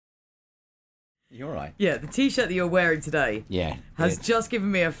You're all right. Yeah, the T-shirt that you're wearing today has just given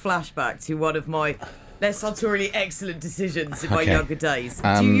me a flashback to one of my less sartorially excellent decisions in my younger days.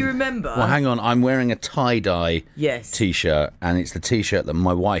 Do you remember? Well, hang on. I'm wearing a tie-dye Yes. T-shirt, and it's the T-shirt that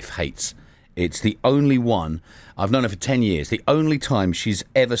my wife hates. It's the only one, I've known her for 10 years, the only time she's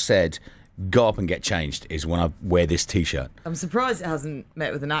ever said, go up and get changed, is when I wear this T-shirt. I'm surprised it hasn't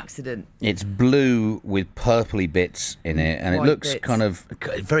met with an accident. It's blue with purpley bits in it, and it looks kind of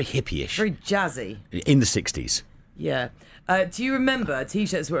very hippie-ish. Very jazzy. In the 60s. Yeah. Do you remember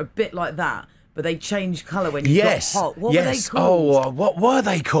T-shirts were a bit like that, but they changed colour when you got hot? What were they called? Oh, what were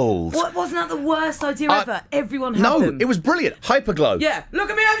they called? Wasn't that the worst idea ever? Everyone had them. No, it was brilliant. Hyperglow. Yeah, look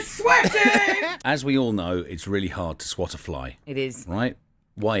at me, I'm sweating! As we all know, it's really hard to swat a fly. It is. Right?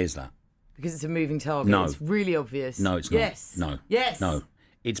 Why is that? Because it's a moving target. No. It's really obvious. No, it's not. Yes. No. Yes. No.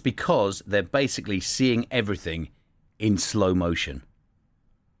 It's because they're basically seeing everything in slow motion.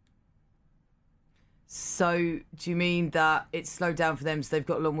 So, do you mean that it's slowed down for them so they've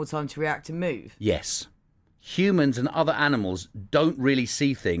got a lot more time to react and move? Yes. Humans and other animals don't really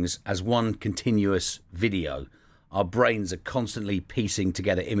see things as one continuous video. Our brains are constantly piecing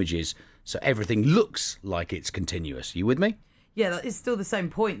together images so everything looks like it's continuous. You with me? Yeah, that is still the same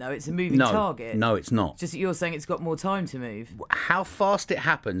point, though. It's a moving target. No, it's not. Just that you're saying it's got more time to move. How fast it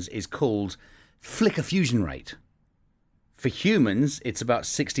happens is called flicker fusion rate. For humans, it's about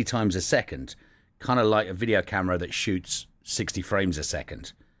 60 times a second, kind of like a video camera that shoots 60 frames a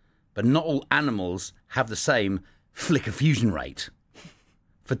second. But not all animals have the same flicker fusion rate.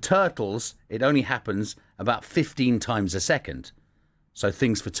 For turtles, it only happens about 15 times a second. So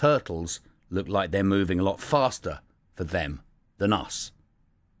things for turtles look like they're moving a lot faster for them than us.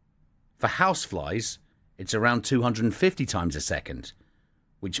 For houseflies, it's around 250 times a second,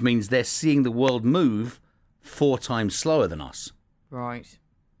 which means they're seeing the world move 4 times slower than us. Right.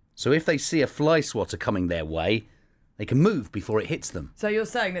 So if they see a fly swatter coming their way, they can move before it hits them. So you're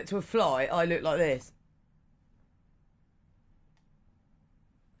saying that to a fly, I look like this?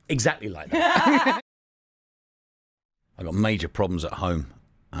 Exactly like that. I've got major problems at home.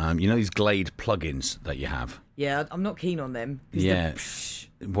 You know these Glade plugins that you have? Yeah, I'm not keen on them. Yeah.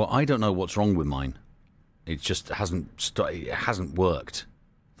 Well, I don't know what's wrong with mine. It just hasn't worked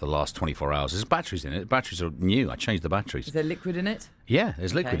for the last 24 hours. There's batteries in it. The batteries are new. I changed the batteries. Is there liquid in it? Yeah,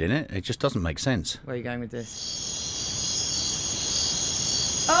 there's liquid in it. It just doesn't make sense. Where are you going with this?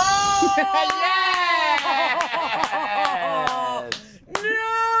 Oh! Yes! No!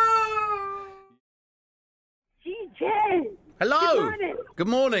 GJ! Hello! Good morning. Good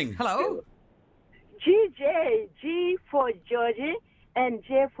morning. Hello? GJ, G for Georgie and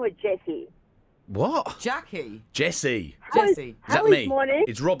J for Jesse. What? Jackie? Jesse. Jesse. Is that How me? is morning?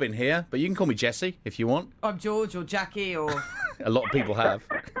 It's Robin here, but you can call me Jesse if you want. I'm George or Jackie or... A lot of people have.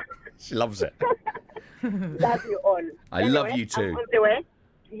 She loves it. Love you all. I love you too. I'm on the way.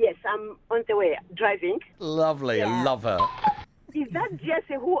 Yes, I'm on the way, driving. Lovely. Yeah. I love her. Is that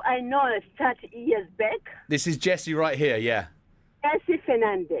Jesse who I know 30 years back? This is Jesse right here, yeah. Jesse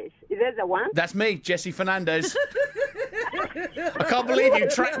Fernandez. Is that the one? That's me, Jesse Fernandez. I can't believe you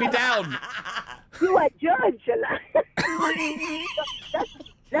tracked me down. You are George.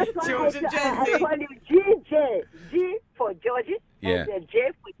 That's why George and I Jesse. call you GJ. G for Georgie. Yeah. And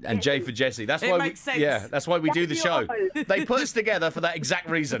J for Jesse. And J for Jesse. That's It why makes sense. Yeah, that's why we do the show. all. They put us together for that exact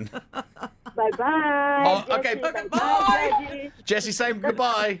reason. Bye-bye. Oh, okay. Jesse. Bye. Jesse. Jesse saying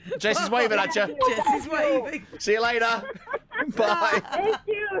goodbye. Jesse's waving at you. Jesse's waving. See you later. Bye. Thank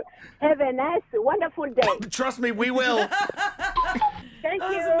you. Have a nice, wonderful day. Trust me, we will. Thank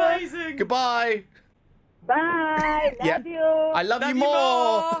That's you. amazing. Goodbye. Bye. Love you. I love you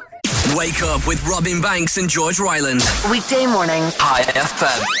more. Wake up with Robin Banks and George Ryland. Weekday mornings. High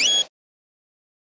FM.